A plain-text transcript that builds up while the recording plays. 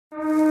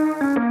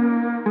Hello,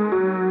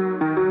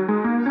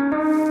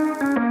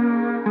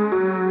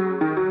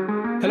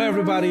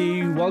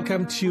 everybody.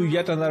 Welcome to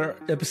yet another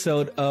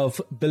episode of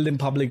Build in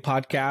Public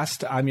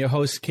podcast. I'm your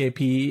host,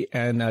 KP,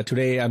 and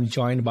today I'm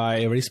joined by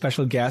a very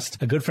special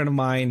guest, a good friend of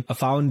mine, a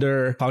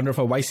founder of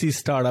a YC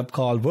startup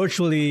called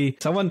Virtually,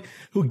 someone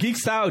who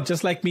geeks out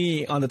just like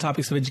me on the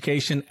topics of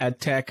education,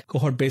 ed tech,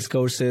 cohort-based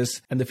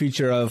courses, and the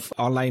future of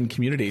online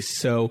communities.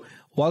 So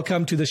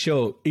welcome to the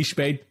show,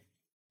 Ishbait.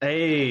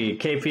 Hey,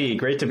 KP,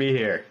 great to be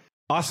here.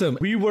 Awesome.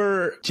 We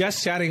were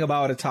just chatting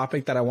about a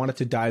topic that I wanted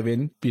to dive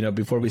in,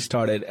 before we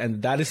started,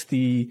 and that is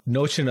the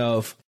notion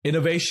of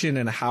innovation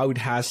and how it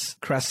has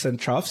crests and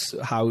troughs,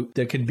 how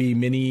there could be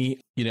many,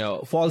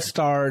 false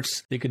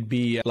starts. There could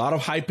be a lot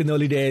of hype in the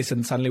early days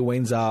and suddenly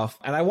wanes off.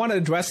 And I want to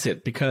address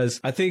it because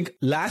I think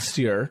last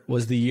year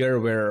was the year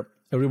where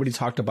everybody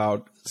talked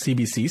about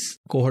CBCs,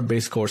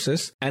 cohort-based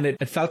courses, and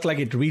it felt like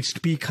it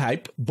reached peak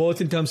hype, both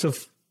in terms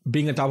of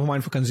being a top of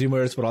mind for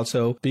consumers, but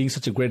also being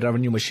such a great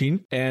revenue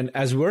machine. And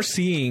as we're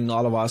seeing,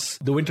 all of us,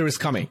 the winter is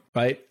coming,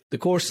 right? The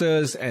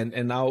courses and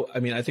now,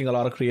 I think a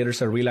lot of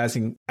creators are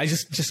realizing I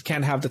just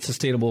can't have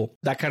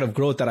that kind of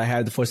growth that I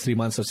had the first 3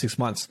 months or 6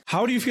 months.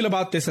 How do you feel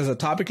about this as a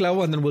topic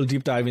level? And then we'll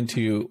deep dive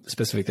into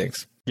specific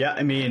things. Yeah,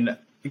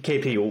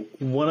 KP,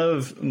 one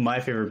of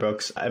my favorite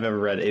books I've ever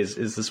read is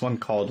this one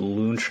called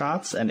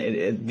Loonshots. And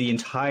the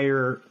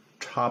entire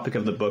topic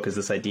of the book is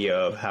this idea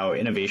of how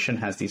innovation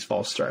has these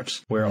false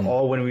starts, where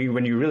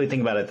when you really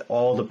think about it,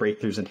 all the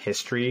breakthroughs in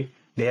history,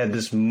 they had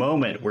this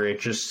moment where it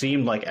just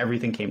seemed like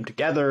everything came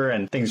together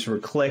and things were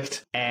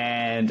clicked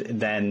and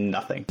then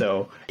nothing.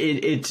 So I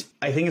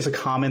think it's a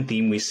common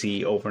theme we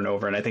see over and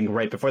over. And I think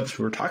right before this,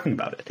 we were talking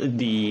about it,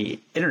 the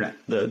internet,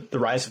 the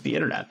rise of the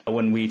internet.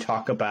 When we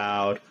talk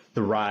about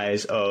the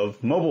rise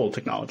of mobile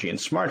technology and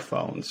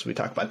smartphones. We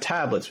talk about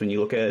tablets. When you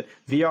look at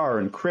VR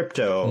and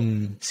crypto,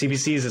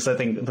 CBCs is, I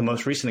think, the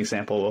most recent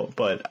example.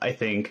 But I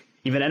think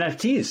even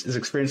NFTs is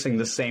experiencing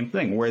the same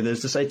thing, where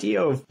there's this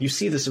idea of you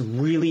see this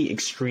really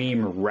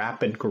extreme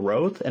rapid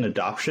growth and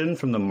adoption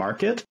from the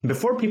market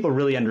before people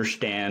really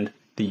understand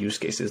the use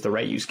cases, the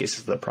right use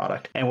cases of the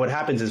product. And what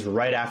happens is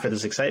right after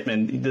this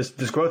excitement, this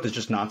growth is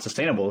just not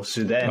sustainable.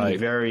 So then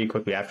very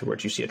quickly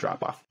afterwards, you see a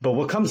drop off. But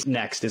what comes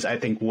next is, I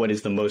think, what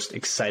is the most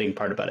exciting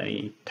part about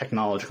any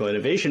technological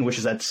innovation, which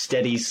is that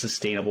steady,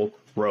 sustainable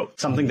growth,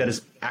 something that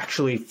is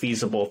actually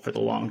feasible for the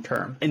long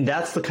term. And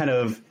that's the kind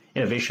of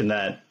innovation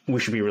that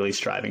we should be really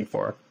striving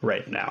for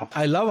right now.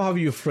 I love how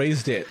you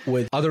phrased it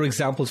with other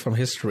examples from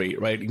history,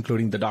 right?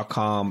 Including the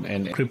 .com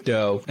and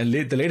crypto and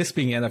the latest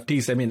being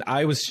NFTs.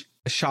 I was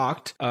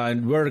shocked,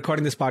 and we're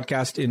recording this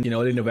podcast in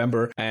early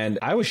November, and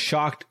I was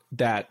shocked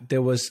that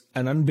there was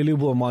an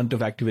unbelievable amount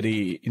of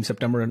activity in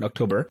September and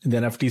October in the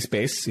NFT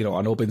space,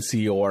 on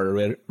OpenSea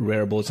or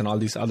Raribles and all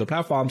these other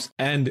platforms.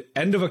 And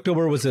end of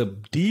October was a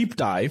deep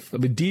dive,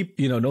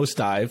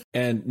 nosedive.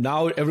 And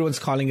now everyone's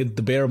calling it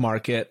the bear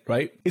market,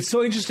 right? It's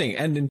so interesting.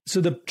 And so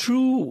the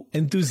true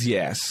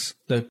enthusiasts,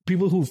 the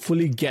people who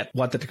fully get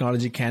what the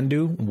technology can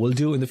do, will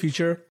do in the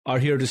future, are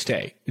here to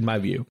stay, in my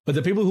view. But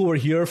the people who were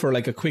here for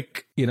like a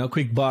quick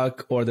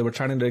buck, or they were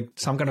trying to do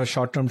some kind of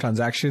short-term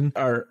transaction,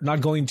 are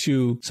not going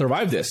to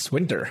survive this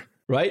winter,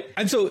 right?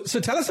 And so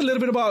tell us a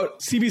little bit about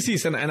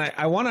CBCs, and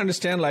I want to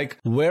understand like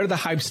where the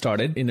hype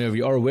started in your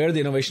view, or where the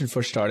innovation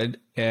first started,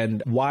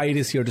 and why it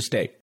is here to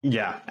stay.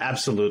 Yeah,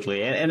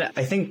 absolutely. And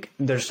I think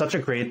there's such a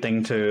great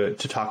thing to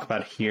talk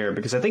about here,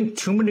 because I think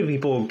too many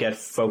people get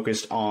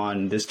focused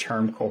on this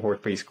term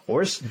cohort-based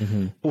course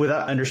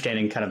without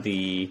understanding kind of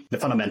the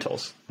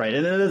fundamentals, right?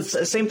 And then it's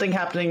the same thing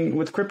happening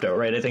with crypto,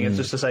 right? I think it's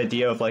just this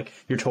idea of like,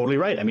 you're totally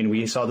right.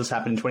 We saw this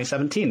happen in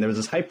 2017. There was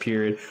this hype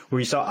period where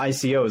you saw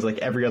ICOs like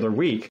every other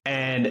week,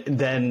 and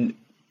then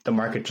the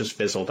market just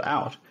fizzled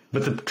out.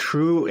 But the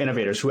true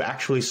innovators who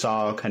actually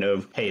saw kind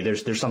of, hey,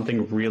 there's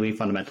something really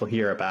fundamental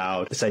here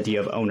about this idea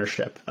of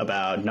ownership,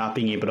 about not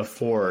being able to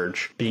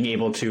forge, being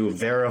able to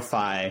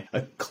verify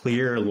a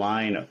clear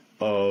line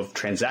of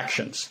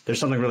transactions.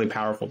 There's something really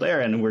powerful there.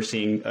 And we're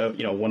seeing,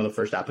 one of the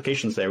first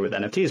applications there with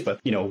NFTs,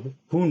 but,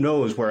 who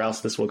knows where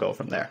else this will go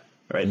from there.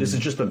 Right. This is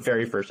just the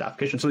very first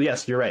application. So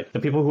yes, you're right. The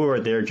people who are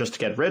there just to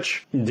get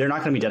rich, they're not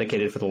going to be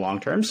dedicated for the long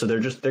term. So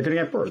they're going to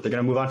get bored. They're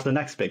going to move on to the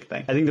next big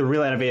thing. I think the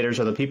real innovators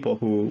are the people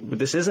who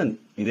they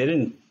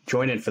didn't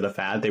join it for the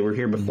fad. They were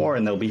here before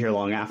and they'll be here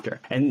long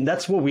after. And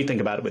that's what we think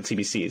about it with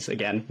CBCs.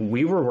 Again,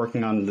 we were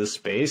working on this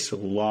space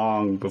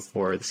long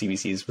before the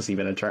CBCs was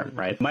even a term,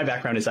 right? My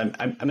background is I'm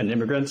an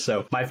immigrant.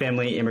 So my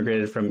family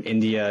immigrated from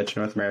India to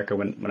North America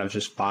when I was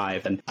just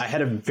 5. And I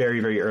had a very,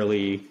 very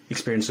early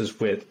experiences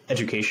with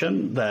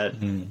education that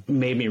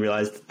made me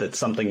realize that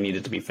something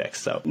needed to be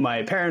fixed. So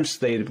my parents,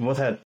 they both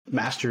had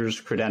master's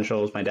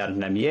credentials. My dad had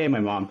an MBA. My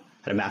mom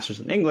had a master's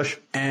in English.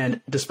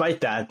 And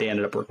despite that, they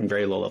ended up working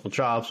very low-level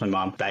jobs. My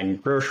mom bagging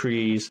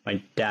groceries.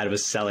 My dad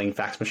was selling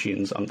fax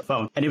machines on the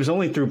phone. And it was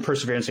only through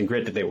perseverance and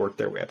grit that they worked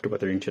their way up to what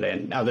they're doing today.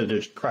 And now they're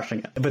just crushing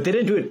it. But they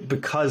didn't do it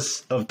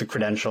because of the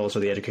credentials or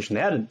the education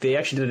they had. They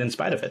actually did it in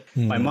spite of it.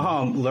 My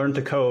mom learned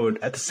to code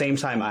at the same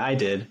time I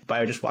did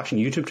by just watching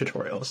YouTube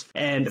tutorials.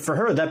 And for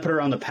her, that put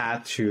her on the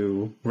path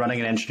to running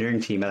an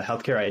engineering team at a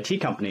healthcare IT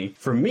company.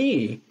 For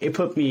me, it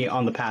put me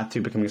on the path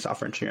to becoming a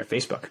software engineer at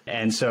Facebook.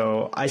 And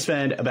so I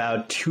spent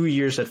about 2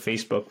 years at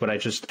Facebook, but I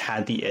just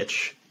had the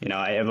itch.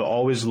 I have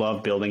always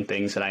loved building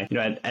things. And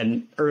at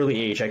an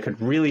early age, I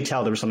could really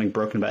tell there was something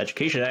broken about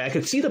education. I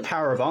could see the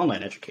power of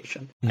online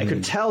education. I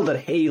could tell that,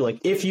 hey,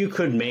 if you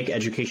could make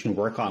education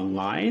work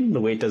online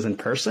the way it does in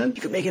person,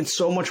 you could make it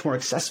so much more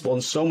accessible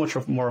and so much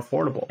more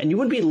affordable. And you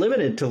wouldn't be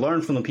limited to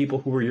learn from the people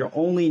who were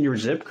only in your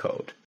zip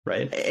code.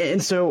 Right.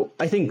 And so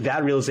I think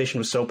that realization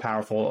was so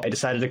powerful. I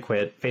decided to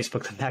quit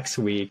Facebook the next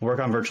week, work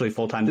on virtually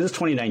full time. This is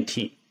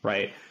 2019.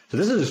 Right. So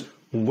this is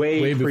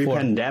way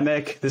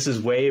pre-pandemic. This is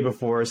way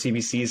before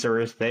CBCs are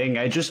a thing.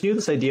 I just knew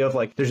this idea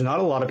of there's not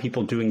a lot of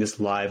people doing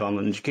this live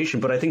online education,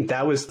 but I think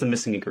that was the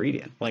missing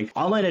ingredient.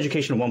 Online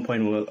education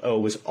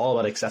 1.0 was all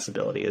about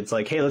accessibility. It's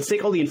hey, let's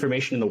take all the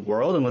information in the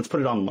world and let's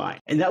put it online.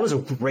 And that was a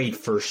great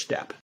first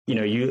step.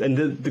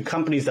 The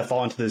companies that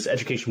fall into this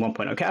education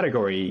 1.0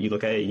 category, you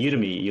look at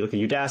Udemy, you look at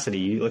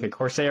Udacity, you look at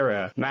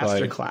Coursera,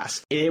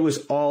 Masterclass. Right. It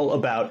was all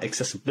about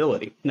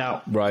accessibility.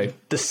 Now,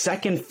 the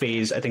second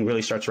phase, I think,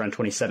 really starts around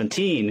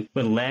 2017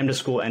 when Lambda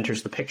School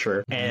enters the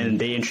picture and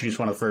they introduced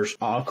one of the first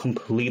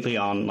completely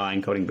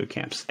online coding boot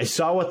camps. I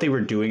saw what they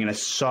were doing and I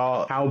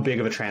saw how big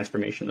of a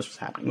transformation this was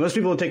happening. Most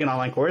people who take an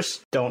online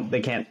course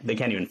they can't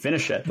even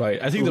finish it.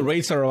 Right. I think the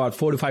rates are about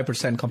 4 to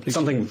 5% completion.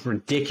 Something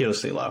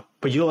ridiculously low.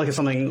 But you look at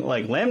something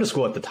like Lambda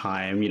School at the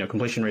time,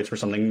 completion rates were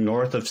something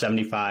north of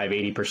 75,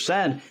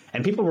 80%.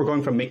 And people were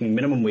going from making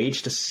minimum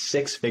wage to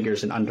 6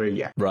 figures in under a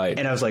year. Right.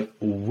 And I was like,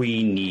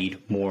 we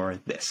need more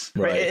of this.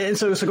 Right. And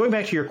so going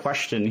back to your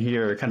question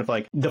here, kind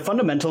of the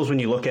fundamentals when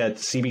you look at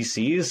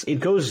CBCs, it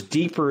goes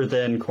deeper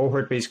than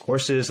cohort-based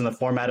courses and the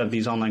format of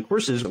these online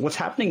courses. What's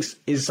happening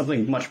is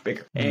something much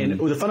bigger. And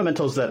the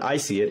fundamentals that I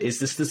see it is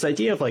this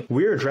idea of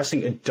we're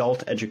addressing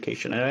adult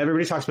education. And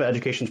everybody talks about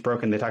education's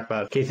broken. They talk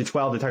about K through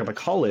 12. They talk about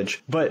college.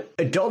 But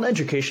adult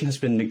education has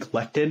been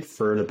neglected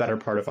for the better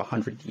part of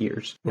 100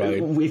 years. Right.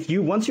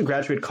 Once you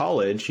graduate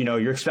college,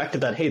 you're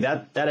expected that, hey,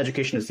 that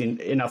education is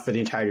enough for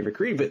the entirety of your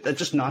career, but that's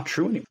just not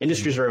true anymore.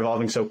 Industries are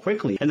evolving so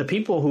quickly. And the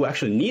people who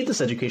actually need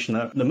this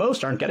education the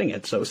most aren't getting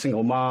it. So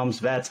single moms,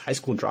 vets, high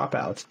school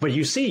dropouts. But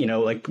you see,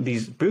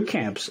 these boot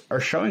camps are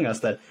showing us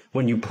that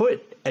when you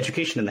put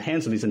education in the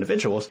hands of these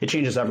individuals, it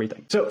changes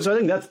everything. So I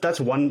think that's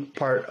one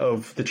part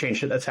of the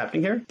change that's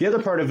happening here. The other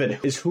part of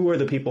it is who are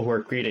the people who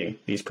are creating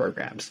these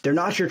programs? They're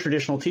not your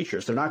traditional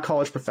teachers. They're not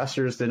college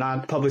professors. They're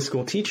not public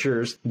school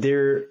teachers.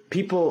 They're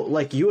people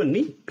like you and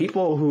me,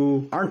 people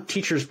who aren't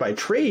teachers by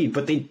trade,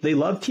 but they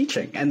love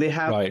teaching and they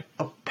have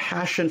a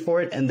passion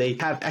for it and they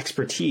have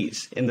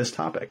expertise in this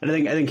topic. And I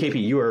think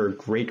KP, you are a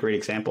great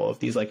example of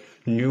these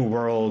new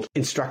world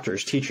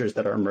instructors, teachers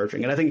that are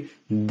emerging. And I think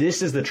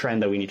this is the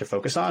trend that we need to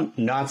focus on,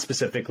 not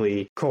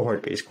specifically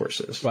cohort-based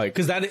courses. Right,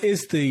 because that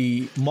is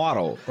the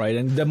model, right?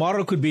 And the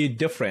model could be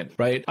different,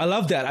 right? I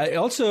love that. I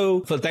also,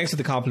 thanks for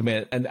the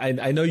compliment, and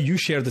I know you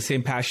share the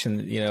same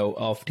passion,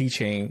 of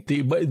teaching.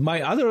 But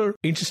my other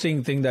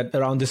interesting thing that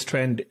around this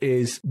trend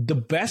is the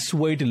best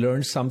way to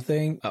learn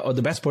something, or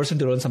the best person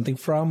to learn something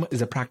from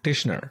is a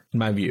practitioner, in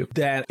my view.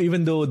 That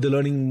even though the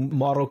learning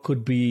model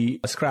could be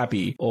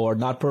scrappy or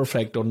not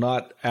perfect or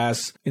not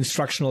as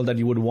instructional that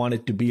you would want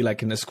it to be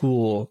in a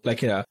school,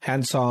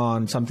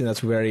 hands-on, something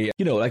that's very,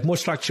 more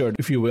structured,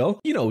 if you will.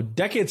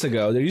 Decades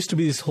ago, there used to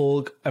be this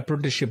whole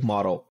apprenticeship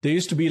model. There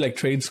used to be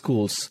trade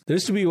schools. There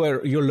used to be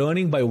where you're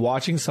learning by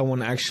watching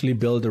someone actually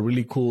build a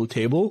really cool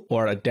table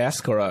or a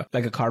desk or a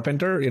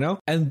carpenter,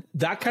 and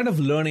that kind of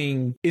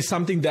learning is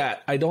something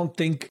that I don't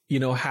think,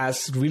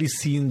 has really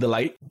seen the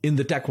light in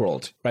the tech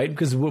world, right?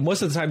 Because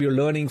most of the time you're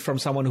learning from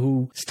someone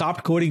who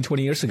stopped coding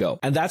 20 years ago.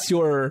 And that's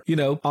your,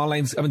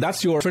 online,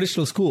 that's your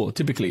traditional school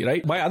typically,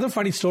 right? My other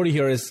funny story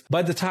here is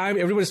by the time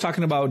everybody's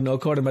talking about no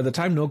code and by the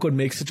time no code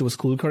makes it to a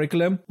school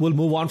curriculum, we'll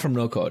move on from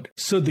no code.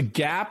 So the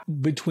gap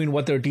between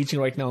what they're teaching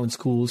right now in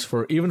schools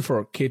even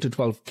for K to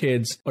 12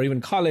 kids or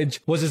even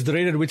college versus the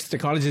rate at which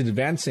technology is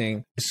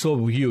advancing is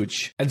so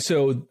huge. And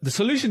so the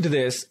solution to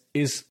this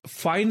is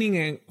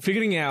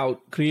figuring out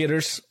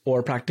creators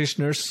or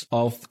practitioners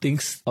of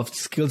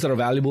skills that are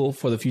valuable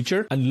for the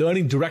future and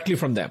learning directly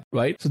from them,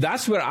 right? So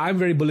that's where I'm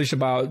very bullish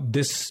about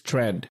this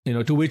trend,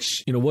 to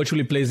which,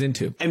 virtually plays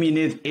into. I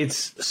mean,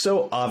 it's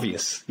so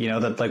obvious,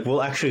 that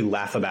we'll actually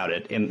laugh about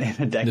it in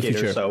a decade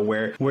or so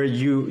where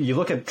you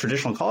look at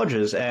traditional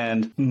colleges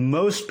and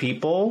most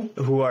people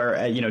who are,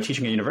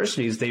 teaching at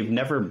universities, they've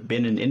never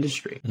been in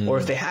industry. Or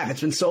if they have, it's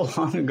been so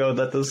long ago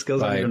that those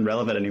skills aren't even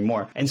relevant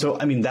anymore. And so,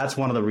 I mean, that's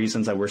one of the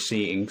reasons that we're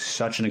seeing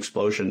such an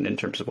explosion in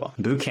terms of, well,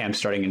 boot camp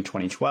starting in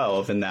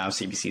 2012 and now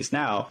CBCs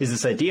now, is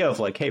this idea of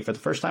like, hey, for the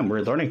first time,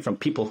 we're learning from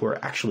people who are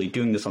actually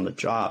doing this on the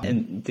job,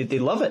 and they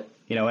love it.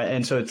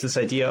 And so it's this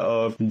idea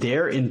of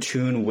they're in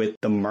tune with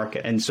the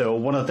market. And so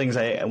one of the things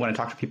when I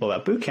talk to people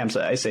about boot camps,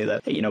 I say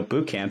that, hey,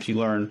 boot camps, you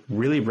learn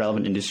really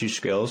relevant industry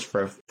skills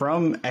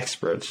from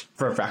experts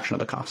for a fraction of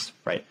the cost,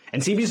 right?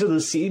 And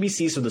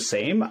CBCs are the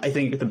same. I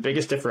think the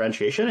biggest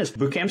differentiation is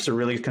boot camps are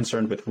really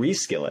concerned with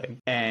reskilling,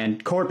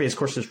 and cohort-based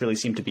courses really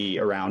seem to be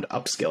around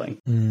upskilling.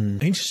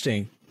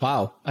 Interesting.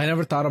 Wow. I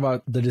never thought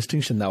about the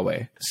distinction that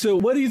way. So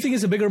what do you think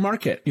is a bigger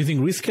market? You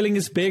think reskilling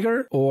is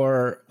bigger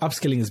or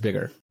upskilling is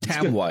bigger,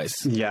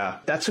 TAM-wise? Yeah,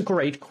 that's a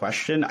great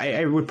question.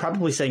 I would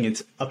probably say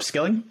it's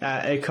upskilling.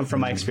 It comes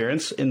from my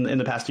experience in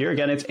the past year.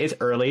 Again, it's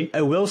early.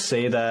 I will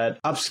say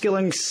that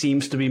upskilling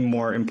seems to be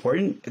more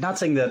important. Not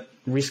saying that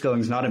reskilling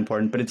is not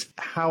important, but it's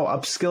how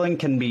upskilling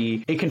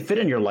can fit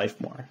in your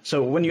life more.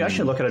 So when you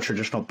actually look at a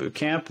traditional boot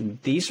camp,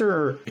 these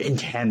are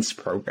intense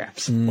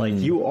programs. Like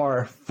you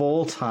are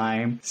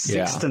full-time,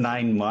 6 to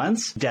 9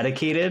 months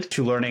dedicated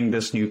to learning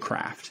this new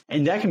craft.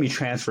 And that can be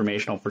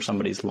transformational for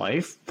somebody's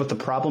life. But the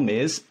problem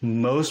is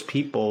most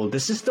people,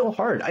 this is still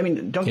hard. I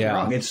mean, don't get me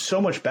wrong. It's so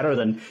much better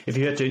than if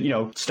you had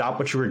to, stop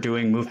what you were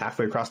doing, move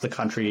halfway across the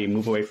country,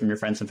 move away from your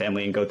friends and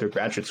family and go through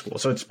graduate school.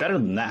 So it's better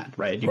than that,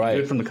 right? You can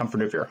do it from the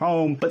comfort of your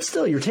home, but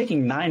still you're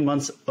taking 9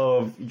 months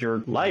of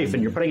your life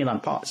and you're putting it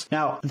on pause.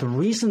 Now, the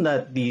reason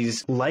that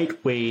these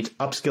lightweight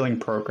upskilling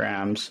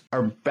programs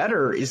are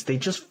better is they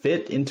just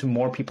fit into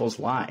more people's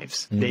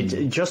lives. They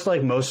just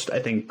like most, I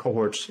think,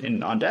 cohorts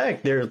on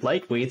deck, they're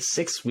lightweight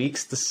 6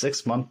 weeks to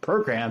 6 month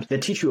programs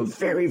that teach you a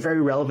very,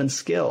 very relevant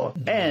skill,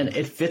 and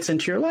it fits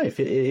into your life.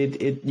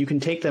 You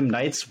can take them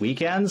nights,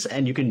 weekends,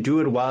 and you can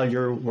do it while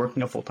you're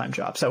working a full-time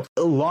job. So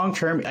long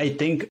term, I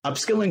think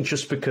upskilling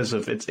just because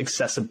of its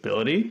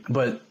accessibility,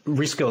 but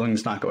reskilling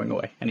is not going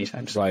away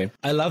anytime soon. Right.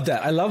 I love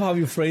that. I love how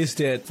you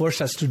phrased it first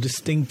as two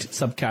distinct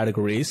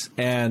subcategories.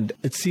 And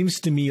it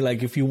seems to me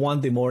like if you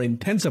want the more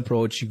intense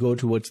approach, you go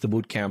towards the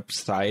bootcamp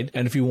side.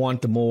 And if you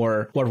want the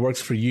more what works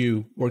for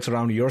you, works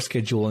around your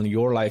schedule and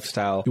your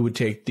lifestyle, you would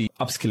take the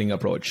upskilling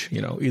approach,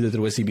 either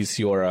through a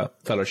CBC or a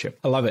fellowship.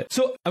 I love it.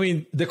 So,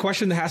 the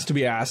question that has to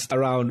be asked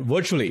around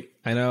virtually.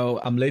 I know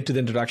I'm late to the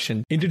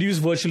introduction. Introduce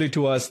virtually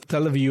to us.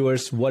 Tell the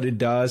viewers what it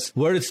does,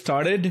 where it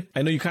started.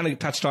 I know you kind of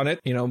touched on it,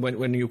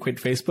 when you quit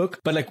Facebook,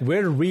 but like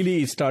where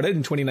really it started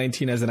in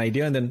 2019 as an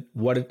idea and then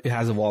what it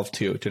has evolved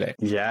to today.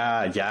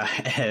 Yeah.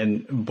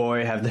 And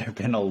boy, have there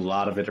been a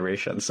lot of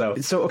iterations. So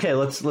okay,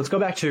 let's go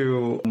back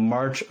to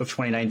March of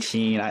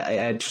 2019.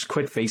 I just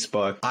quit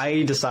Facebook.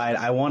 I decide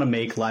I want to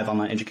make live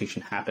online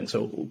education happen.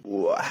 So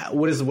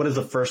what is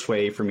the first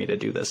way for me to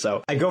do this?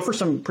 So I go for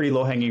some pretty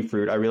low hanging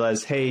fruit. I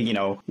realized, hey,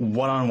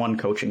 one-on-one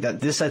coaching,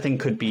 that this I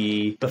think could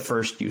be the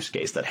first use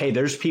case, that hey,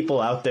 there's people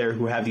out there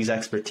who have these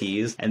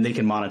expertise and they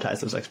can monetize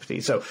those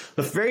expertise. So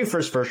the very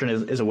first version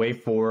is a way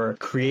for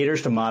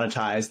creators to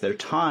monetize their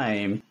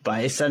time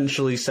by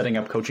essentially setting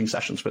up coaching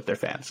sessions with their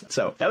fans.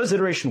 So that was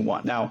iteration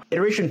 1. Now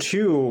iteration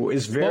 2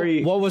 is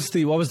very what was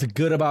the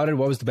good about it?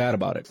 What was the bad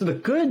about it? So the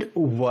good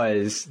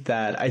was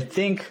that I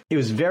think it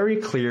was very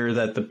clear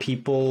that the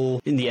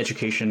people in the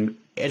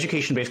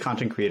education-based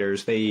content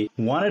creators, they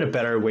wanted a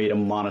better way to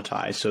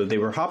monetize. So they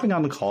were hopping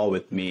on the call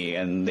with me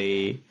and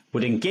they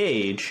would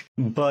engage,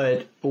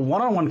 but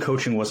one-on-one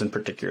coaching wasn't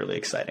particularly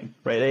exciting,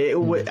 right?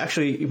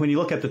 Actually, when you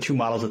look at the two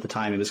models at the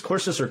time, it was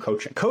courses or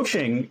coaching.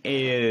 Coaching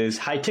is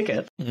high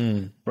ticket,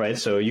 right?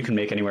 So you can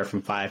make anywhere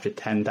from $5,000 to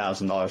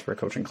 $10,000 per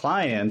coaching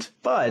client,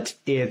 but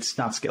it's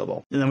not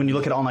scalable. And then when you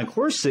look at online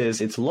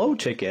courses, it's low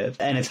ticket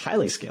and it's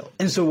highly scaled.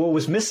 And so what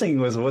was missing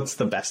was what's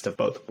the best of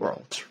both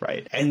worlds,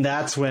 right? And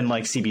that's when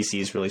like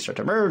CBCs really start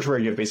to emerge, where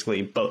you have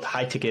basically both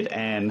high ticket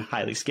and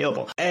highly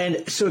scalable.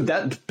 And so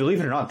that, believe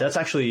it or not, that's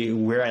actually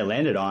where I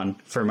landed on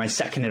for my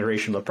second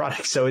iteration of the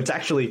product. So it's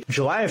actually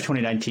July of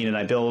 2019, and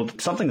I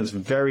build something that's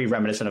very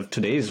reminiscent of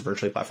today's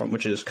Virtually platform,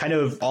 which is kind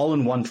of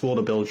all-in-one tool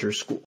to build your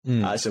school.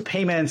 So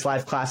payments,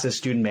 live classes,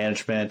 student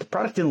management. The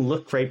product didn't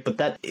look great,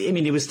 but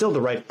it was still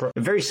the right,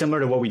 very similar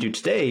to what we do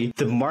today.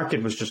 The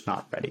market was just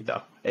not ready,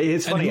 though.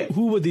 It's funny.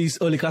 Who were these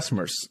early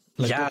customers?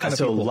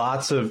 So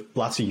lots of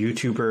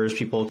YouTubers,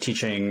 people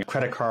teaching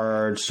credit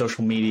cards,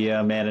 social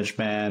media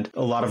management,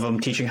 a lot of them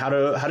teaching how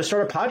to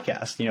start a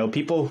podcast,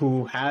 people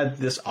who had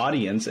this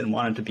audience and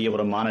wanted to be able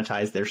to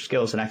monetize their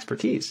skills and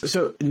expertise.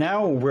 So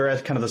now we're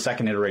at kind of the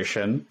second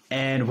iteration.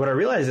 And what I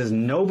realized is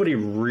nobody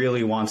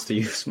really wants to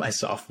use my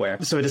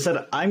software. So I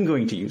decided I'm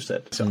going to use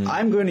it. So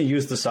I'm going to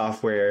use the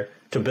software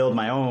to build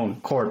my own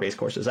cohort-based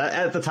courses.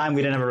 At the time,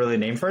 we didn't have a really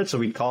name for it, so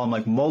we'd call them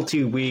like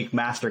multi-week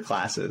master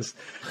classes.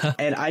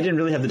 And I didn't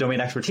really have the domain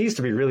expertise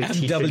to be really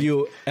teaching.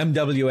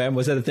 MWM,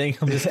 was that a thing?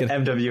 I'm just kidding.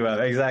 MWM,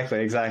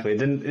 exactly. It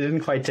didn't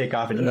quite take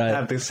off. It didn't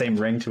have the same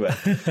ring to it.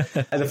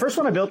 And the first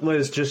one I built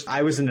was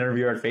I was an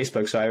interviewer at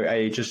Facebook, so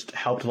I just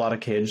helped a lot of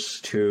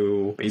kids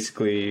to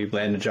basically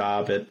land a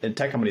job at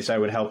tech companies. So I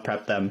would help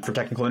prep them for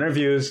technical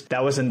interviews.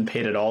 That wasn't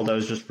paid at all. That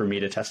was just for me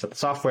to test out the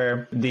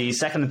software. The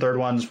second and third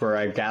ones where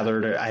I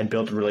had built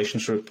built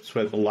relationships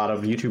with a lot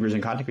of YouTubers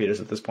and content creators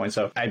at this point.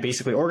 So I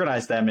basically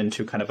organized them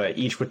into kind of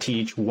each would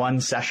teach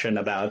one session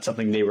about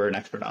something they were an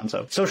expert on.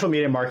 So social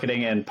media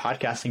marketing and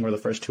podcasting were the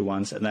first two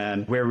ones. And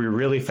then where we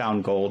really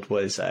found gold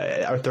was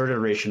our third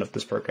iteration of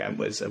this program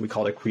was we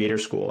called it Creator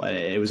School. And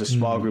it was a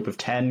small group of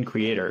 10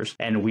 creators.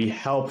 And we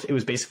helped, it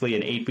was basically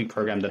an 8-week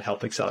program that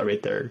helped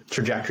accelerate their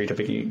trajectory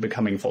to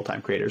becoming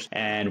full-time creators.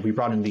 And we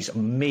brought in these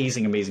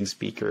amazing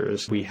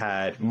speakers. We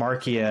had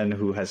Markian,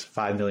 who has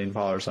 5 million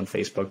followers on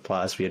Facebook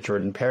Plus. We had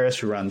Jordan Paris,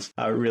 who runs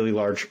a really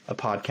large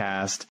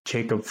podcast.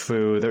 Jacob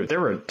Fu. There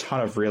were a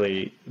ton of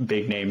really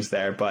big names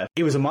there, but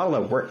it was a model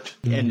that worked.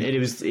 And it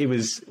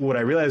was what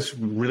I realized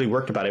really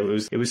worked about it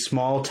was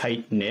small,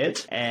 tight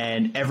knit,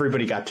 and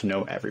everybody got to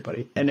know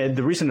everybody. And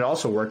the reason it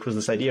also worked was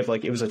this idea of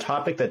like, it was a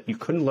topic that you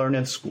couldn't learn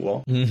in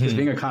school because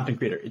being a content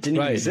creator, it didn't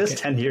even exist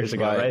 10 years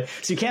ago, right?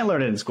 So you can't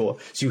learn it in school.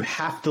 So you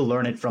have to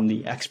learn it from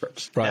the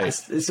experts. Right.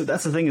 So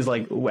that's the thing is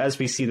like, as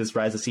we see this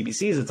rise of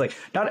CBCs, it's like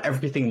not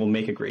everything will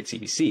make a great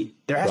CBC.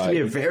 There has to be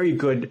a very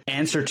good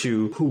answer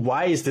to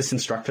why is this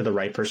instructor the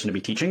right person to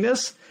be teaching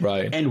this?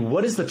 Right. And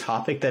what is the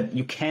topic that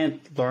you can't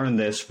learn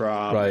this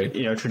from,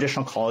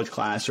 traditional college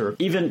class or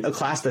even a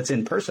class that's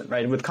in person,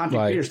 right? With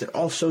content creators, they're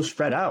all so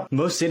spread out.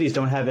 Most cities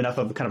don't have enough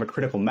of kind of a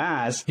critical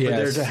mass for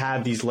there to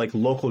have these like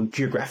local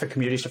geographic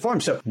communities to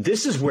form. So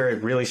this is where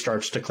it really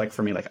starts to click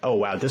for me. Like, oh,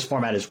 wow, this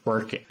format is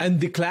working. And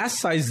the class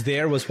size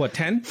there was what,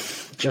 10?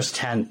 Just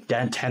 10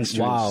 students.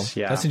 Wow.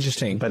 Yeah. That's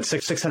interesting. But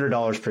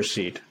 $600 per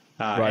seat.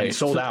 And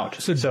sold out.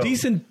 So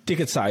decent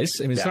ticket size.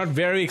 I mean, it's not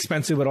very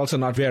expensive, but also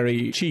not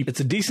very cheap. It's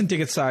a decent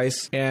ticket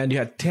size. And you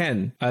had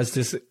 10 as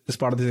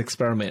part of this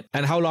experiment.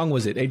 And how long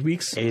was it? 8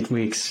 weeks? 8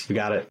 weeks. You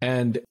got it.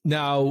 And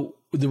now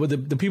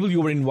the people you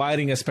were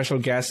inviting as special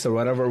guests or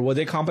whatever, were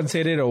they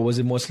compensated or was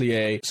it mostly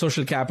a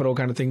social capital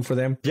kind of thing for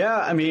them? Yeah,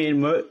 I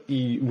mean,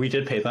 we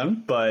did pay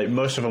them, but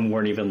most of them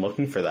weren't even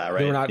looking for that, right?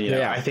 They were not,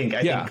 I think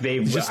they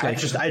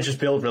I just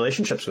build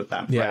relationships with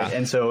them, right?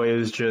 And so it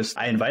was just,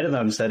 I invited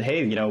them and said,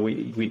 hey,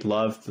 we'd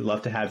love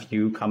to have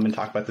you come and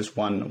talk about this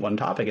one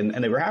topic,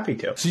 and they were happy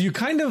to. So you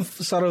kind of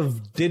sort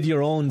of did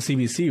your own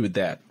CBC with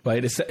that,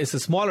 right? It's a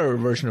smaller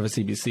version of a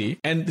CBC.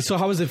 And so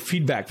how was the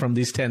feedback from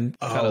these 10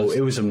 fellows?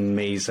 It was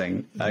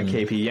amazing.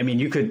 KP. I mean,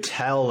 you could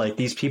tell like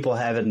these people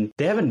haven't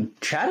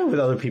chatted with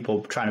other people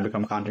trying to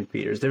become content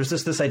creators. There was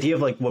this idea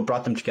of like what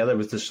brought them together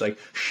was this like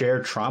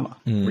shared trauma,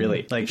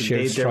 really. Like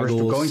they were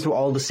going through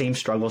all the same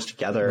struggles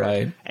together.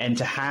 Right. And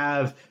to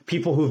have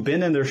people who've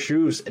been in their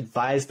shoes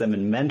advise them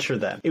and mentor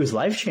them, it was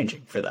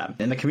life-changing for them.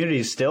 And the community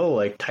is still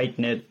like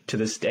tight-knit to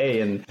this day,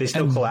 and they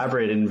still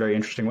collaborate in very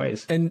interesting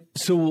ways. And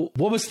so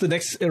what was the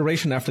next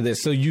iteration after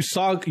this? So you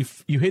saw,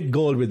 you hit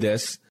gold with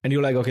this, and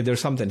you're like, okay, there's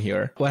something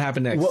here. What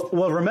happened next?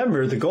 Well,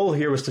 remember, the goal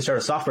here was to start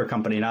a software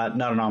company, not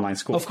an online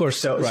school. Of course.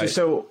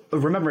 So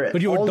remember,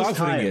 but you were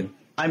dogfooding it.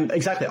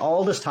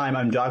 All this time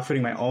I'm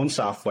dogfooding my own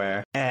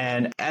software,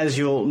 and as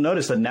you'll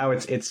notice that now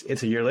it's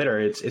a year later,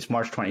 it's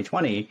March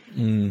 2020,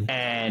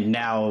 and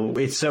now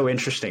it's so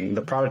interesting.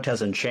 The product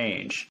hasn't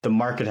changed. The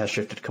market has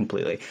shifted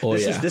completely.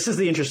 This is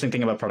the interesting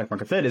thing about product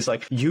market fit is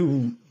like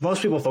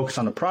most people focus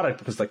on the product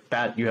because like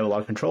that you have a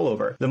lot of control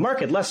over. The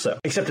market less so.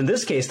 Except in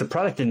this case, the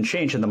product didn't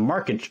change and the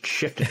market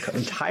shifted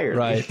entirely.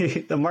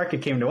 Right. The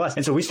market came to us,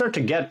 and so we start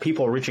to get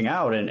people reaching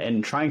out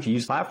and trying to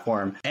use the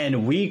platform,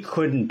 and we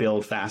couldn't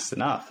build fast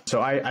enough.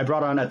 So I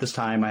brought on at this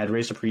time, I had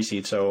raised a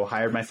pre-seed, so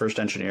hired my first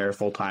engineer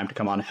full-time to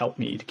come on and help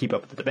me to keep up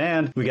with the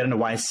demand. We got into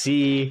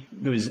YC.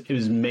 It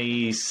was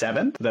May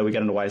 7th that we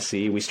got into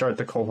YC. We started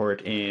the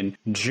cohort in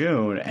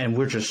June, and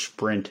we're just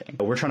sprinting.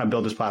 We're trying to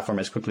build this platform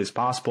as quickly as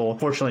possible.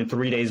 Fortunately,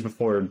 3 days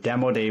before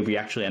demo day, we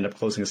actually end up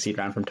closing a seed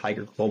round from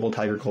Tiger Global.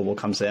 Tiger Global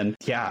comes in.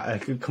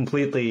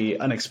 Completely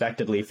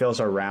unexpectedly fills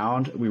our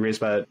round. We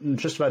raised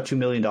just about $2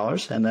 million.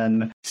 And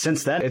then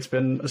since then, it's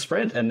been a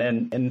sprint,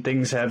 and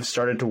things have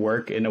started to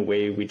work in a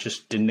way we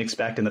just didn't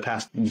expect. In the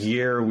past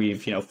year, we've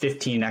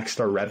 15x'd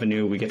our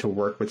revenue. We get to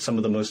work with some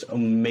of the most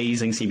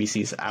amazing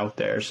CBCs out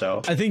there.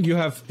 So I think you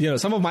have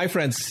some of my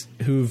friends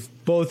who've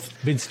both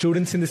been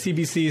students in the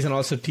CBCs and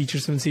also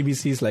teachers in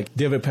CBCs, like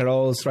David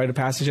Peral's Rite of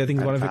Passage, I think,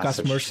 is one of your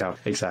customers. Yeah,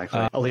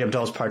 exactly. Ali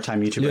Abdal's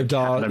part-time YouTuber.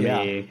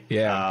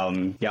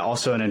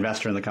 Also an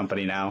investor in the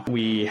company now.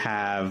 We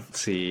have,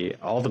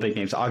 all the big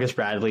names. August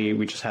Bradley,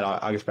 we just had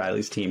August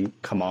Bradley's team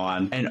come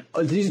on. And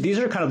these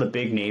are kind of the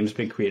big names,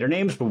 big creator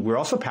names, but we're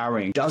also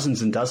powering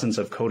dozens and dozens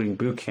of coding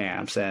boot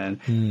camps and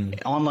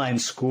online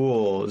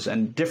schools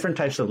and different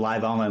types of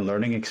live online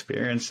learning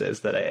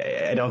experiences that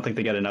I don't think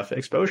they get enough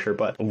exposure,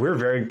 but we're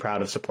very proud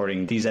of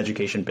supporting these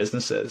education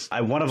businesses.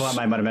 One of them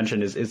I might have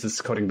mentioned is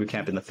this coding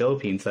bootcamp in the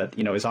Philippines that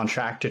is on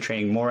track to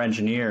train more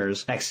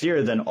engineers next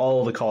year than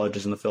all the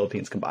colleges in the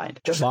Philippines combined.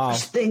 Just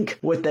think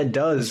what that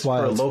does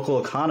for a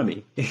local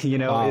economy.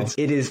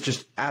 It is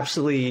just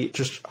absolutely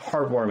just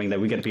heartwarming that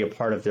we get to be a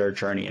part of their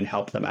journey and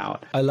help them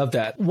out. I love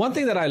that. One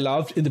thing that I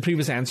loved in the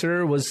previous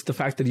answer was the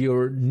fact that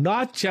you're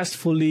not just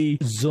fully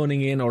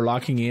zoning in or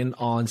locking in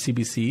on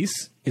CBCs.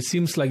 it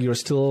seems like you're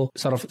still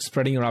sort of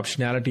spreading your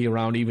optionality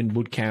around even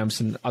boot camps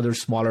and other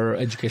smaller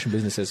education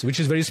businesses, which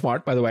is very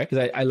smart, by the way,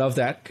 because I love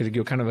that, because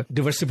you're kind of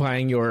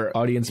diversifying your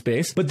audience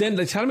base. But then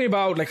tell me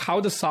about like how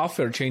the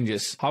software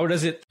changes. How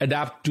does it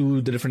adapt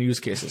to the different use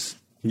cases?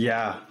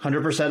 Yeah,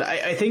 100%.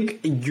 I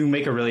think you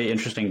make a really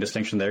interesting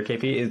distinction there,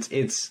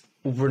 KP.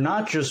 We're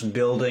not just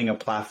building a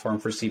platform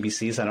for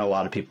CBCs. I know a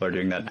lot of people are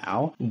doing that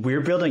now. We're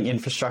building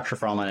infrastructure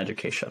for online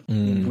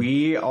education.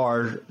 We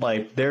are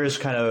like, there's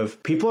kind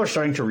of, people are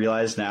starting to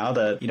realize now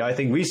that, I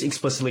think we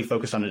explicitly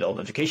focused on adult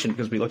education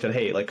because we looked at,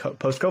 hey, like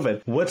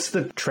post-COVID, what's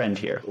the trend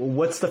here?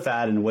 What's the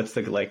fad and what's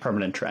the like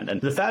permanent trend?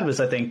 And the fad was,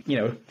 I think,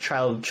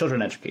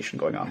 children education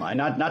going online.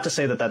 Not to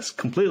say that that's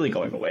completely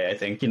going away. I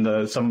think,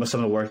 some of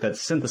the work that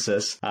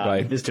Synthesis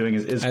is doing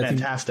is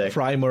fantastic.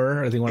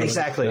 Primer, I think one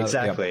exactly.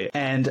 Yeah.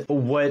 And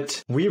what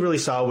we really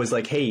saw was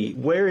like, hey,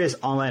 where is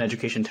online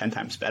education 10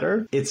 times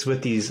better? It's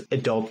with these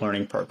adult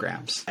learning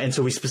programs. And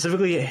so we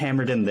specifically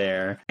hammered in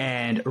there.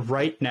 And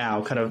right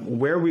now, one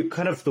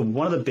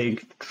of the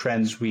big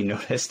trends we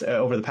noticed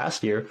over the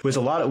past year was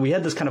we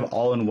had this kind of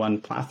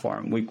all-in-one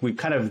platform. We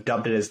kind of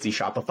dubbed it as the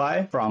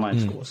Shopify for online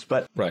schools.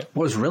 But what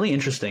was really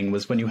interesting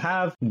was when you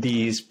have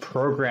these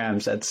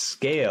programs at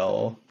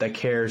scale that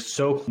care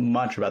so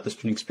much about the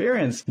student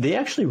experience, they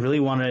actually really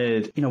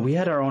wanted, we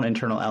had our own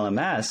internal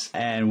LMS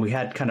and we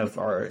had kind of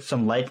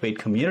some lightweight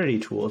community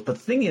tools. But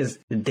the thing is,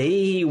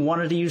 they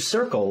wanted to use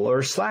Circle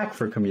or Slack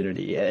for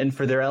community. And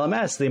for their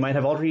LMS, they might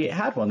have already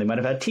had one. They might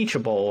have had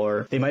Teachable,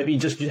 or they might be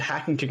just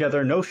hacking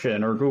together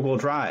Notion or Google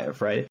Drive,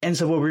 right? And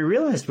so what we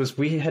realized was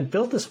we had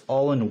built this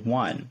all in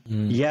one.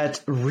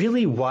 Yet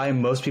really why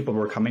most people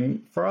were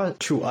coming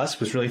to us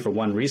was really for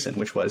one reason,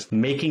 which was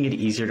making it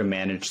easier to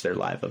manage their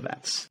live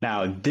events.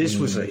 Now, this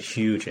was a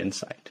huge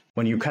insight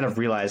when you kind of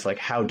realize like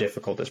how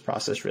difficult this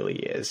process really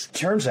is.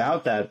 Turns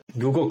out that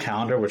Google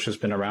Calendar, which has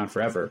been around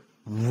forever,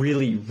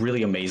 really,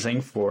 really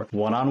amazing for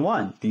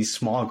one-on-one, these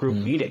small group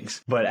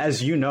meetings. But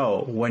as you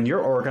know, when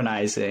you're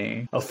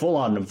organizing a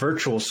full-on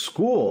virtual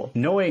school,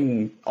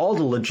 knowing all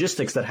the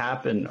logistics that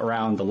happen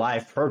around the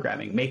live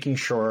programming, making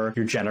sure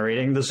you're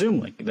generating the Zoom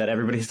link, that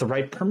everybody has the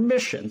right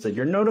permissions, that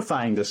you're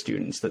notifying the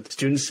students, that the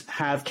students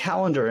have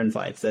calendar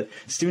invites, that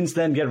students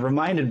then get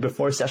reminded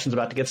before session's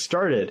about to get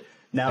started.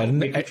 Now,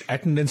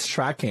 attendance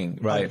tracking,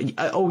 right?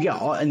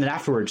 And then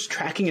afterwards,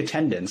 tracking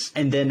attendance,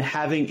 and then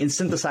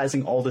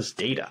synthesizing all this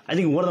data. I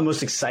think one of the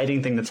most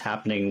exciting things that's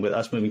happening with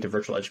us moving to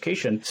virtual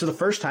education. So the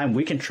first time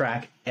we can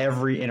track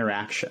every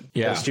interaction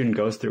that a student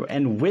goes through.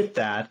 And with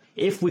that,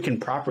 if we can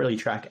properly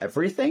track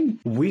everything,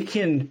 we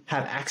can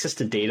have access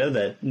to data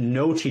that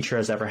no teacher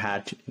has ever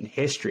had in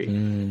history.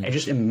 And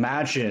just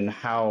imagine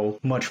how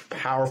much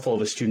powerful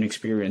of a student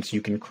experience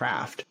you can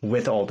craft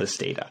with all this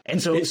data.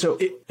 And so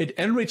it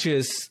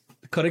enriches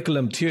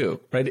curriculum too,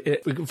 right?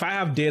 If I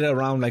have data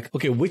around like,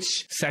 okay,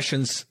 which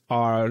sessions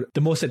are the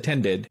most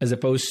attended as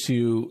opposed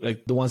to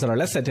like the ones that are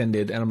less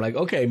attended. And I'm like,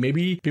 okay,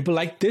 maybe people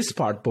like this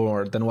part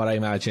more than what I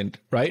imagined,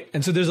 right?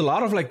 And so there's a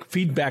lot of like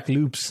feedback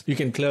loops you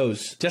can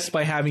close just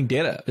by having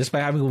data, just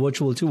by having a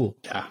virtual tool.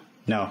 Yeah.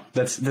 No,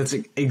 that's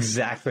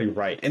exactly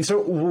right. And so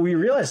what we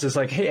realized is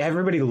like, hey,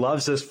 everybody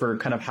loves us for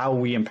kind of how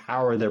we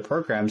empower their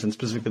programs and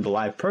specifically the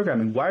live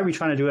programming. Why are we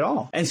trying to do it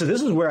all? And so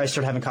this is where I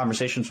start having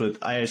conversations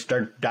I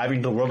start diving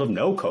into the world of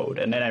no code.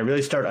 And then I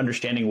really start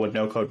understanding what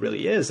no code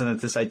really is. And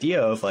it's this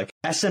idea of like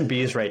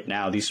SMBs right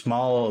now, these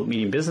small,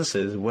 medium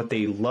businesses, what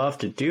they love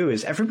to do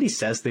is everybody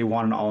says they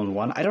want an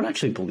all-in-one. I don't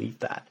actually believe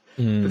that.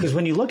 Because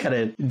when you look at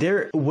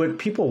it, what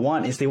people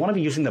want is they want to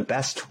be using the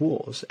best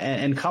tools.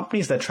 And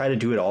companies that try to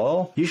do it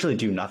all usually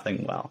do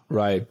nothing well.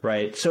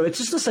 Right. So it's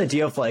just this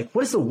idea of like,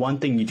 what is the one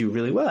thing you do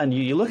really well? And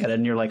you look at it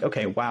and you're like,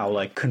 okay, wow,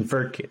 like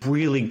ConvertKit,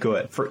 really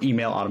good for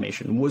email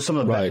automation. Was one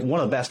of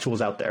the best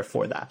tools out there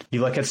for that.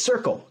 You look at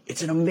Circle,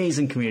 it's an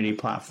amazing community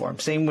platform.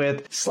 Same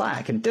with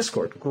Slack and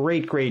Discord,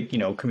 great,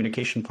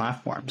 communication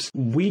platforms.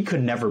 We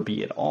could never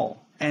be it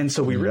all. And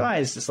so we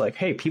realized it's like,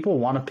 hey, people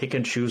want to pick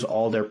and choose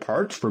all their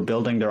parts for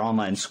building their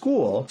online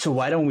school. So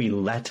why don't we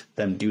let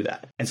them do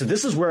that? And so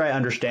this is where I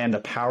understand the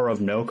power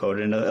of no code,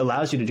 and it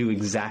allows you to do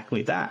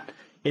exactly that.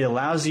 It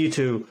allows you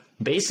to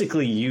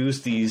basically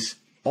use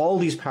all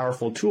these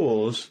powerful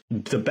tools,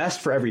 the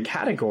best for every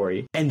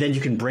category, and then you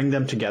can bring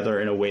them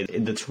together in a way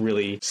that's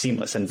really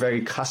seamless and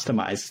very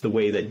customized the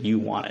way that you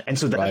want it. And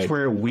so that's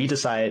where we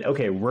decide,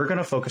 okay, we're going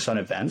to focus on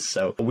events.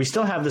 So we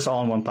still have this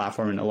all-in-one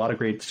platform and a lot of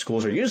great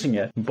schools are using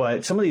it,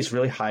 but some of these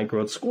really high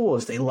growth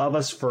schools, they love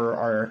us for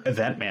our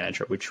event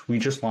manager, which we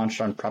just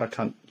launched on Product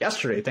Hunt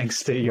yesterday,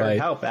 thanks to your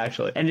help,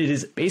 actually. And it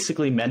is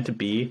basically meant to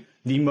be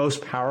the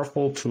most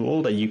powerful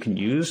tool that you can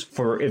use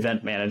for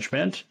event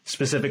management,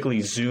 specifically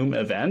Zoom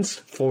events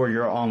for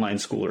your online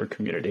school or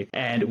community.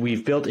 And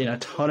we've built in a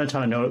ton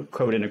of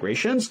no-code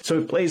integrations, so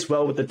it plays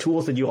well with the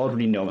tools that you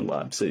already know and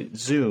love. So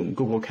Zoom,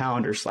 Google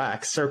Calendar,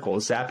 Slack, Circle,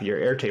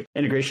 Zapier, Airtable,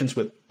 integrations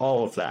with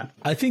all of that.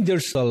 I think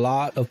there's a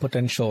lot of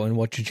potential in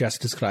what you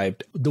just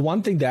described. The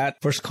one thing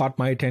that first caught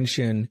my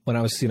attention when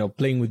I was,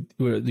 playing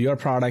with your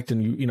product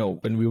and,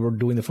 when we were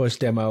doing the first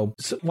demo.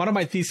 So one of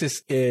my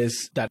thesis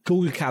is that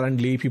Google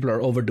Calendly, people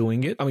are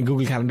overdoing it. I mean,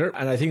 Google Calendar,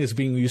 and I think it's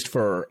being used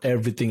for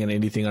everything and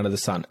anything under the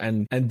sun.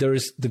 And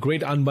there's the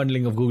great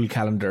unbundling of Google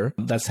Calendar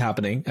that's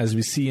happening as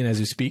we see and as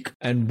we speak.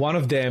 And one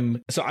of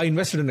them, so I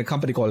invested in a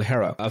company called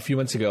Hera a few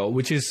months ago,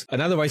 which is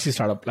another YC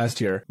startup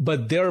last year,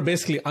 but they're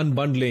basically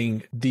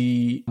unbundling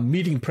the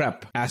meeting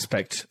prep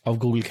aspect of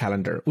Google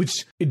Calendar,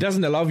 which it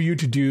doesn't allow you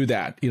to do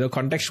that.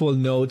 Contextual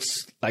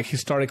notes, like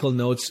historical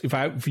notes.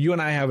 If you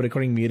and I have a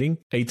recurring meeting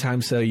 8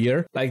 times a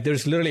year, like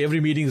there's literally every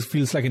meeting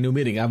feels like a new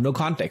meeting. I have no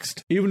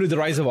context, even with the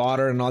rise of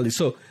Otter and all this.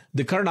 So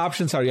the current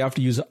options are you have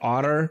to use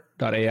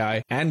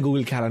Otter.ai and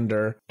Google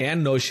Calendar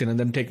and Notion and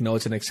then take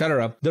notes and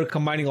etc. They're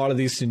combining all of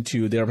these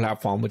into their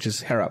platform, which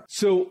is Hera.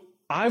 So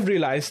I've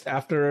realized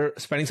after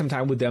spending some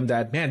time with them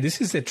that, man, this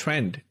is a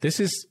trend.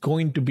 This is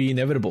going to be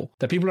inevitable,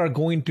 that people are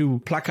going to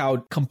pluck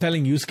out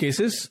compelling use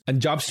cases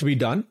and jobs to be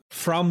done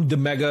from the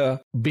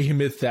mega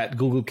behemoth that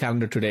Google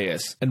Calendar today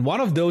is. And one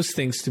of those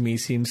things to me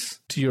seems,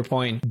 to your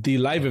point, the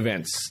live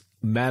events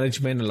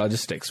management and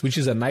logistics, which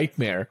is a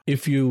nightmare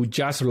if you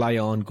just rely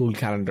on Google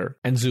Calendar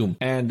and Zoom.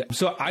 And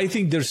so I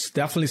think there's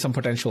definitely some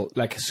potential,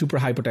 like super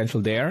high potential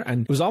there.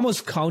 And it was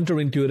almost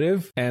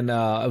counterintuitive and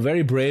a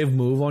very brave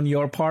move on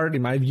your part,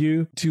 in my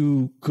view,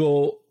 to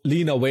go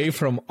lean away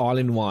from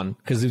all-in-one,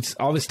 because it's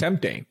always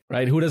tempting,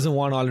 right? Who doesn't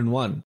want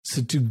all-in-one?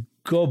 So to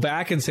go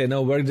back and say,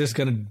 no, we're just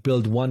going to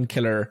build one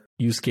killer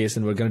use case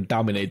and we're going to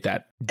dominate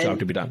that job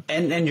to be done.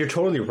 And you're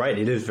totally right.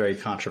 It is very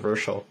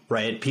controversial,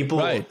 right? People,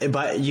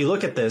 but you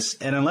look at this,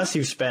 and unless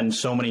you spend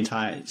so many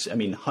times,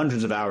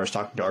 hundreds of hours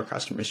talking to our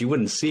customers, you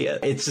wouldn't see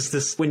it. It's just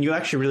this, when you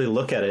actually really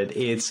look at it,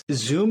 it's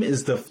Zoom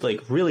is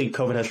really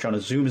COVID has shown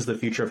us Zoom is the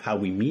future of how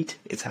we meet.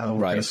 It's how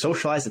we're going to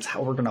socialize. It's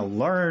how we're going to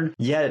learn.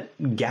 Yet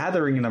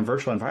gathering in a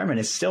virtual environment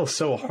is still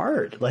so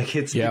hard. Like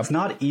it's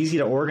not easy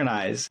to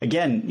organize.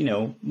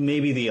 Again,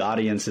 maybe the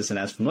audience isn't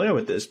as familiar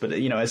with this, but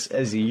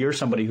as you're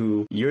somebody who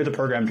you're the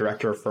program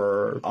director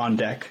for On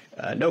Deck,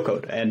 No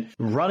Code, and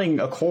running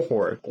a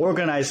cohort,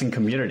 organizing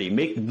community,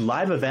 make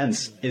live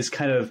events is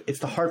it's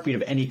the heartbeat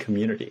of any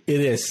community. It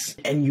is.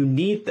 And you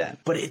need that.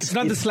 But it's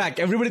not the Slack.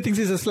 Everybody thinks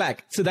it's a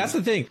Slack. So that's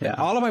the thing. Yeah.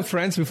 All of my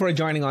friends before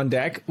joining On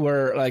Deck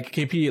were like,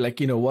 KP,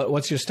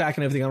 what's your stack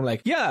and everything? I'm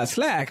like, yeah,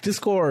 Slack,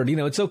 Discord,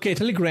 it's okay.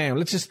 Telegram.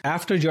 Let's just,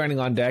 after joining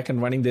On Deck and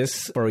running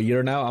this for a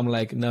year now, I'm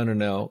like,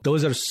 no.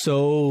 Those are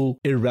so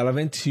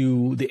irrelevant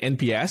to the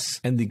NPS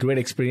and the great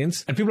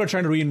experience. And people are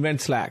trying to reinvent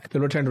Slack.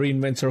 People are trying to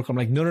reinvent Circle. I'm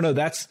like, no,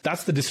 that's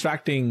the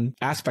distracting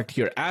aspect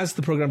here. As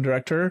the program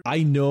director,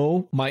 I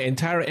know my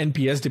entire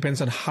NPS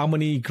depends on how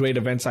many great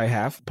events I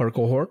have per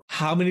cohort,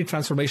 how many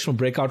transformational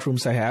breakout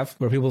rooms I have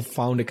where people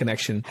found a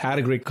connection, had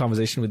a great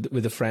conversation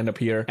with a friend up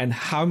here, and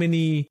how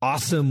many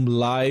awesome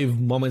live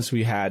moments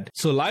we had.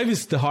 So live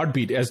is the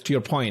heartbeat, as to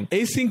your point.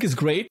 Async is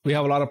great. We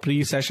have a lot of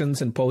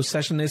pre-sessions and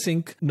post-session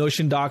async,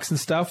 Notion docs and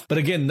stuff. But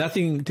again,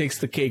 nothing takes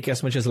the cake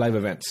as much as live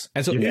events.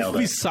 And so if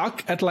we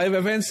suck at live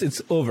events,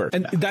 it's over.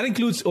 And that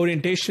includes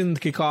orientation,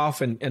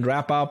 kickoff, and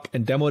wrap up,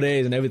 and demo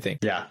days, and everything.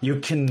 Yeah. You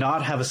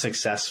cannot have a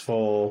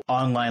successful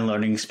online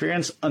learning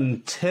experience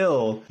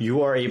until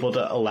you are able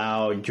to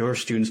allow your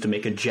students to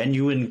make a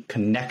genuine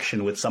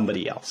connection with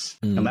somebody else,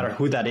 no matter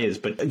who that is.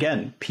 But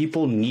again,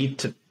 people need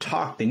to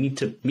talk. They need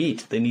to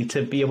meet. They need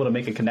to be able to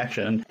make a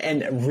connection.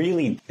 And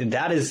really,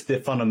 that is the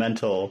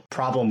fundamental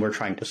problem we're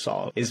trying to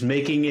solve, is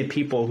making it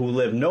people who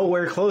live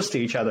nowhere close to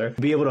each other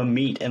be able to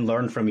meet and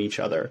learn from each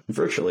other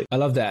virtually. I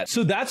love that.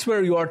 So that's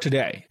where you are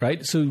today,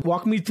 right? So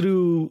walk me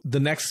through the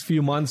next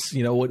few months.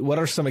 What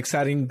are some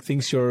exciting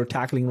things you're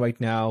tackling right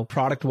now,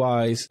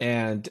 product-wise,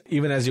 and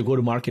even as you go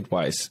to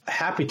market-wise?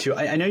 Happy to.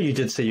 I know you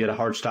did say you had a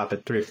hard stop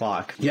at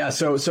 3:00. Yeah.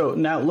 So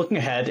now looking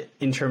ahead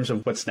in terms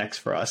of what's next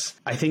for us,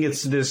 I think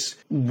it's this.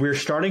 We're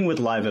starting with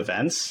live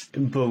events,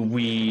 but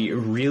we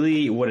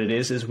really, what it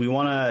is we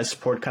want to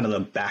support kind of the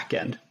back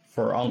end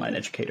for online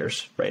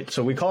educators, right?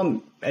 So we call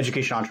them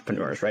education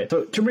entrepreneurs, right?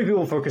 So too many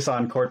people focus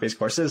on cohort-based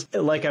courses.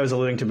 Like I was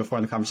alluding to before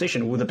in the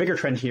conversation, well, the bigger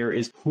trend here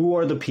is who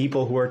are the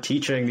people who are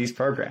teaching these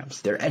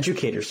programs? They're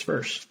educators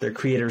first, they're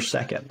creators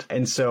second.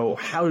 And so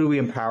how do we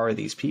empower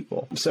these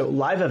people? So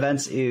live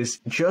events is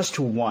just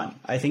one.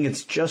 I think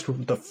it's just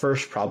the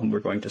first problem we're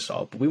going to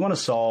solve. We want to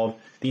solve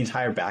the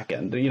entire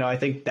backend. I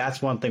think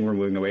that's one thing we're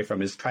moving away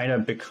from, is trying to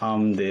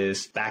become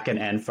this backend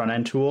and front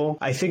end tool.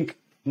 I think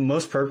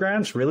most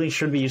programs really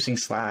should be using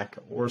Slack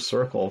or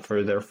Circle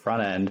for their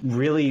front end.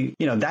 Really,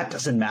 that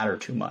doesn't matter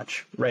too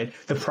much, right?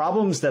 The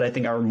problems that I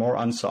think are more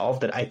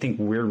unsolved that I think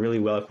we're really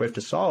well equipped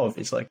to solve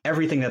is like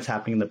everything that's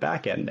happening in the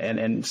back end.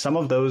 And some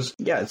of those,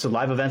 so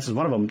live events is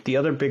one of them. The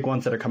other big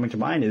ones that are coming to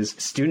mind is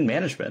student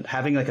management,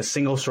 having like a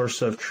single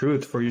source of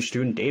truth for your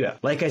student data.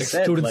 Like I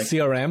said, student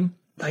CRM.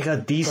 Like a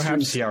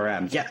decent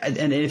CRM. Yeah.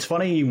 And it's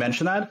funny you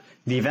mention that,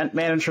 The event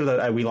manager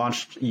that we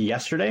launched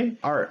yesterday,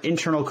 our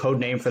internal code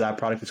name for that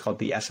product is called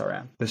the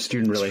SRM, the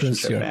Student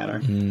Relationship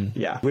Manager.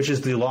 Yeah, which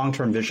is the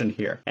long-term vision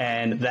here.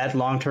 And that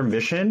long-term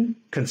vision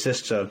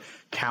consists of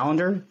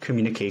calendar,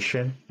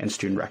 communication, and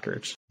student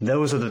records.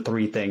 Those are the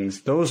three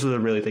things. Those are the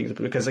really things.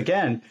 Because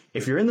again,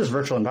 if you're in this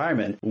virtual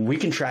environment, we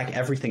can track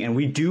everything, and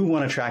we do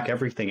want to track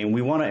everything, and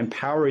we want to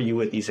empower you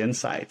with these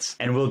insights.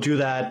 And we'll do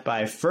that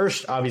by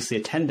first, obviously,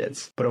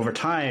 attendance, but over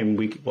time,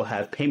 we will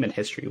have payment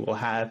history. We'll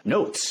have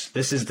notes.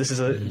 This is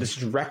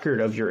a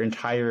record of your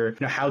entire,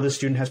 how the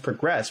student has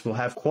progressed. We'll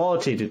have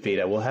qualitative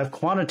data. We'll have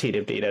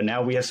quantitative data.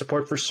 Now we have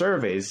support for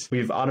surveys.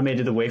 We've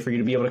automated a way for you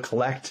to be able to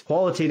collect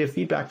qualitative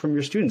feedback from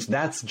your students.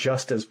 That's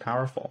just as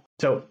powerful.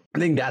 So I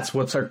think that's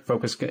what our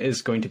focus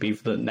is going to be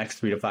for the next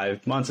 3 to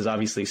 5 months, is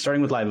obviously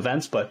starting with live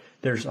events, but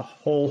there's a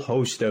whole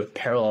host of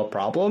parallel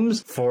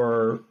problems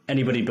for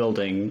anybody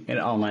building an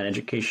online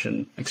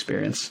education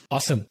experience.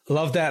 Awesome.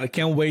 Love that. I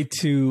can't wait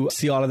to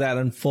see all of that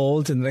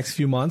unfold in the next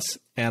few months.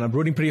 And I'm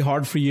rooting pretty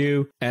hard for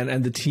you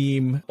and the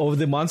team over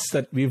the months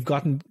that we've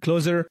gotten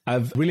closer.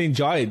 I've really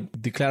enjoyed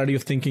the clarity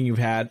of thinking you've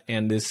had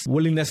and this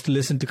willingness to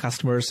listen to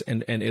customers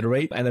and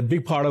iterate. And a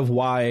big part of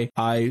why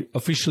I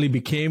officially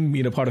became,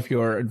 part of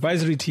your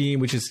advisory team,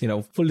 which is,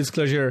 full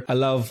disclosure, I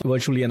love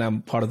Virtually and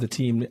I'm part of the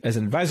team as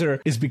an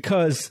advisor, is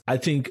because I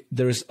think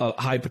there's a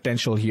high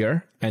potential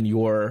here and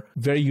you're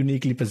very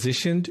uniquely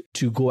positioned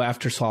to go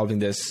after solving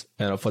this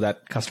for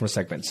that customer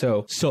segment.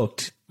 So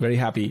stoked. Very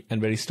happy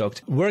and very stoked.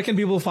 Where can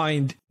people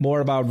find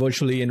more about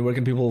Virtually and where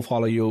can people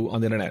follow you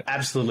on the internet?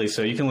 Absolutely.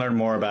 So you can learn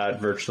more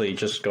about Virtually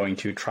just going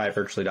to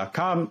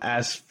tryvirtually.com.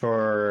 As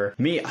for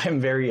me,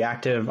 I'm very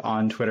active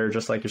on Twitter,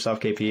 just like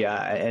yourself, KP,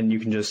 and you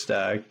can just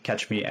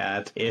catch me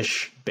at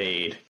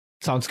ishbade.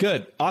 Sounds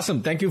good.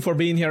 Awesome. Thank you for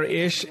being here,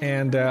 Ish,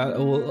 and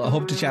we'll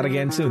hope to chat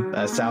again soon.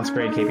 Sounds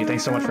great, KP.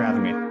 Thanks so much for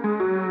having me.